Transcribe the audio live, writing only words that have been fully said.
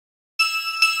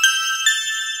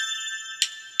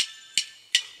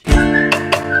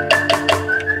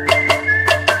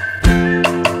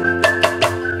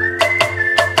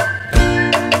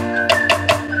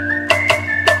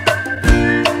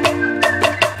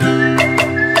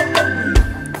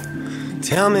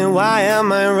Tell me, why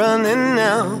am I running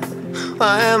now?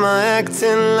 Why am I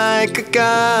acting like a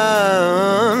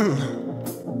gun?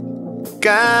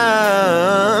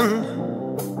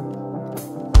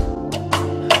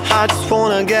 I just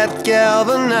wanna get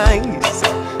galvanized.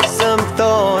 Some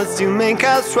thoughts to make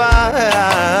us rise.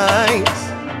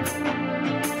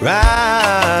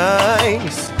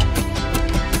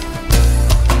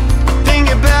 Think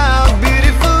about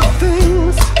beautiful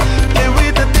things, and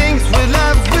with the things we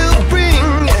love will bring.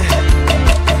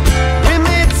 Bring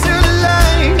me to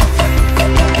life.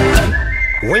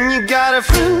 When you got a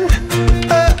friend,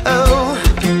 oh,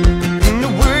 in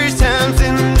the worst times,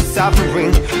 in the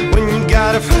suffering. When you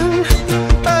got a friend,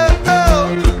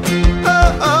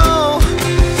 oh,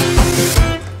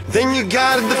 then you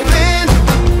gotta defend.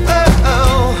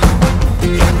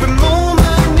 Every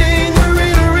moment in the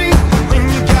ring. When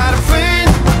you got a friend,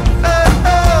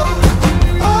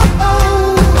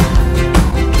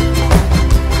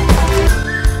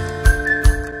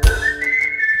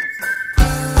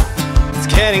 It's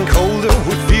getting colder,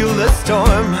 we feel the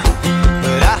storm,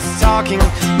 but us talking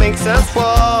makes us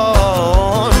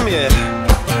warm, yeah.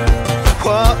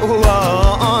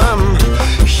 Warm,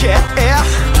 yeah.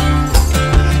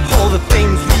 All the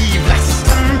things we've lost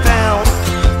and found,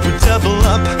 we double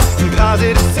up in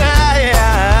positive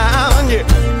sound, yeah.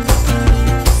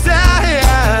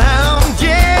 Sound,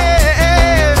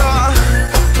 yeah.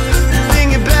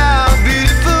 Think about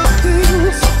beautiful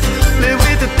things, live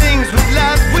with the things we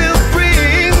love will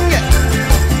bring.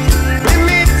 Bring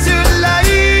me to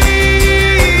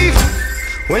life.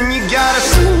 When you got a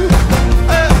friend,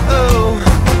 oh,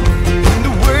 in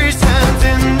the worst times,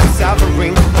 in the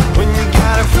suffering. When you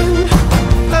got a friend,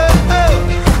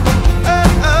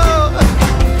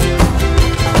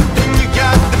 then you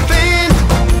got the friend,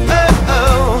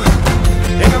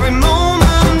 every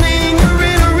moment in your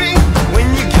inner ring. When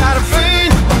you got a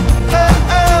friend,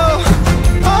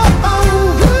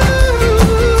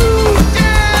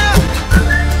 yeah.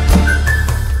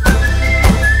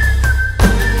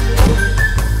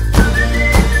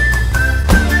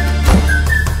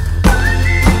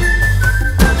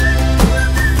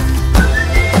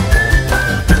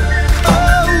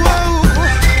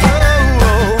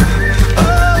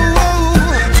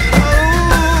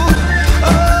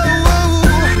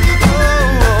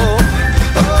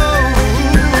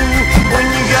 When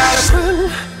you got a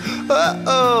friend,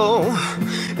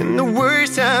 in the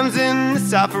worst times, in the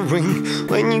suffering.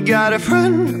 When you got a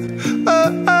friend,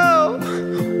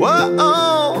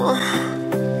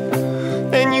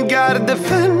 then you gotta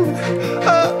defend,